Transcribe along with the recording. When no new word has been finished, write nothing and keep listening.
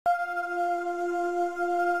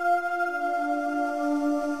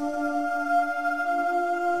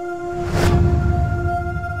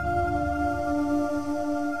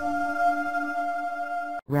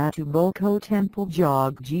Ratu Boko Temple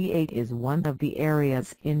Jogja is one of the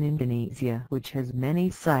areas in Indonesia which has many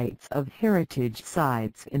sites of heritage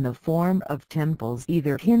sites in the form of temples,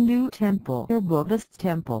 either Hindu temple or Buddhist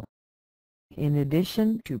temple. In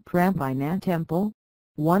addition to Prambanan Temple,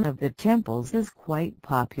 one of the temples is quite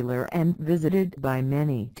popular and visited by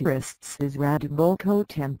many tourists is Ratu Boko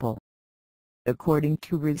Temple. According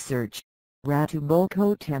to research, Ratu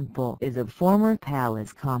Boko Temple is a former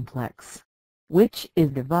palace complex, which is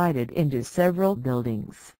divided into several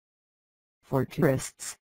buildings. For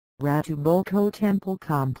tourists, Ratu Boko Temple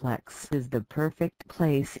Complex is the perfect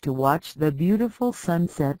place to watch the beautiful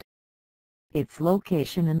sunset. Its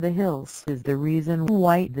location in the hills is the reason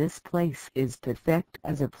why this place is perfect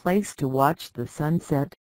as a place to watch the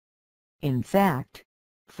sunset. In fact,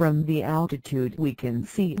 from the altitude we can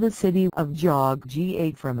see the city of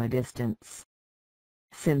Jogja from a distance.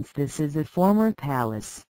 Since this is a former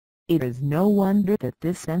palace, it is no wonder that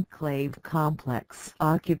this enclave complex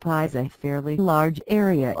occupies a fairly large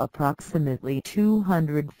area, approximately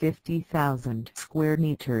 250,000 square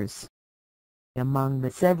meters. Among the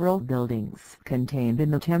several buildings contained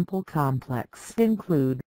in the temple complex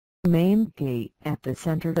include main gate at the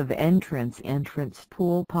center of entrance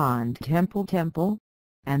pool pond temple,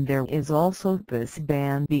 and there is also this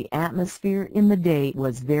band. The atmosphere in the day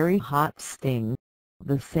was very hot, sting,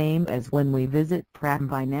 the same as when we visit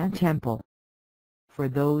Prambanan Temple. For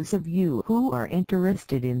those of you who are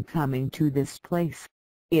interested in coming to this place,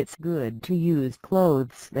 it's good to use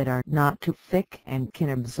clothes that are not too thick and can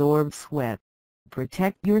absorb sweat.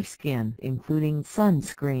 Protect your skin including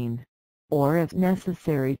sunscreen, or if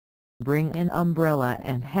necessary, bring an umbrella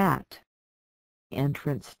and hat.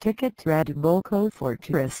 Entrance ticket Ratu Boko for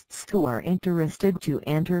tourists who are interested to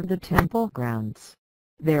enter the temple grounds.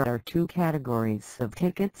 There are two categories of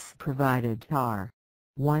tickets provided are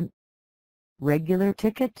 1. Regular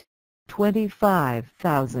ticket,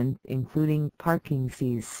 25,000 including parking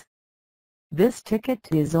fees. This ticket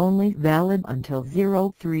is only valid until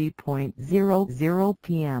 03:00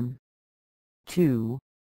 p.m. 2.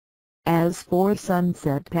 As for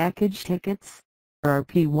sunset package tickets,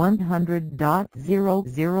 Rp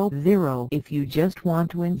 100.000 if you just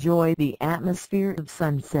want to enjoy the atmosphere of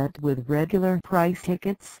sunset. With regular price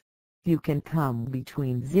tickets, you can come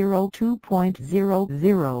between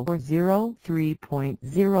 02:00 or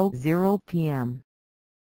 03:00 p.m.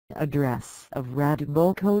 Address of Ratu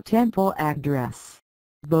Boko Temple. Address: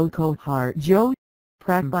 Boko Harjo,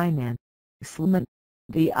 Prambanan, Sleman,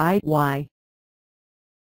 DIY.